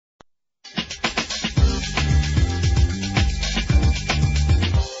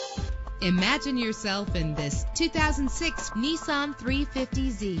Imagine yourself in this 2006 Nissan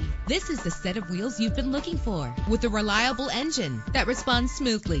 350Z. This is the set of wheels you've been looking for, with a reliable engine that responds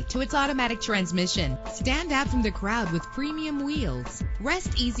smoothly to its automatic transmission. Stand out from the crowd with premium wheels.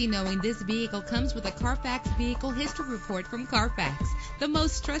 Rest easy knowing this vehicle comes with a Carfax Vehicle History Report from Carfax, the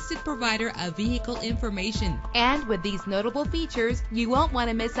most trusted provider of vehicle information. And with these notable features, you won't want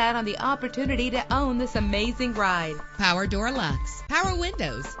to miss out on the opportunity to own this amazing ride. Power door locks, power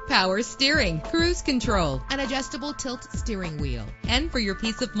windows, power steering, cruise control, an adjustable tilt steering wheel. And for your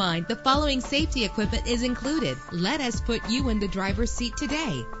peace of mind, the following safety equipment is included. Let us put you in the driver's seat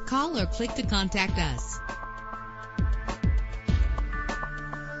today. Call or click to contact us.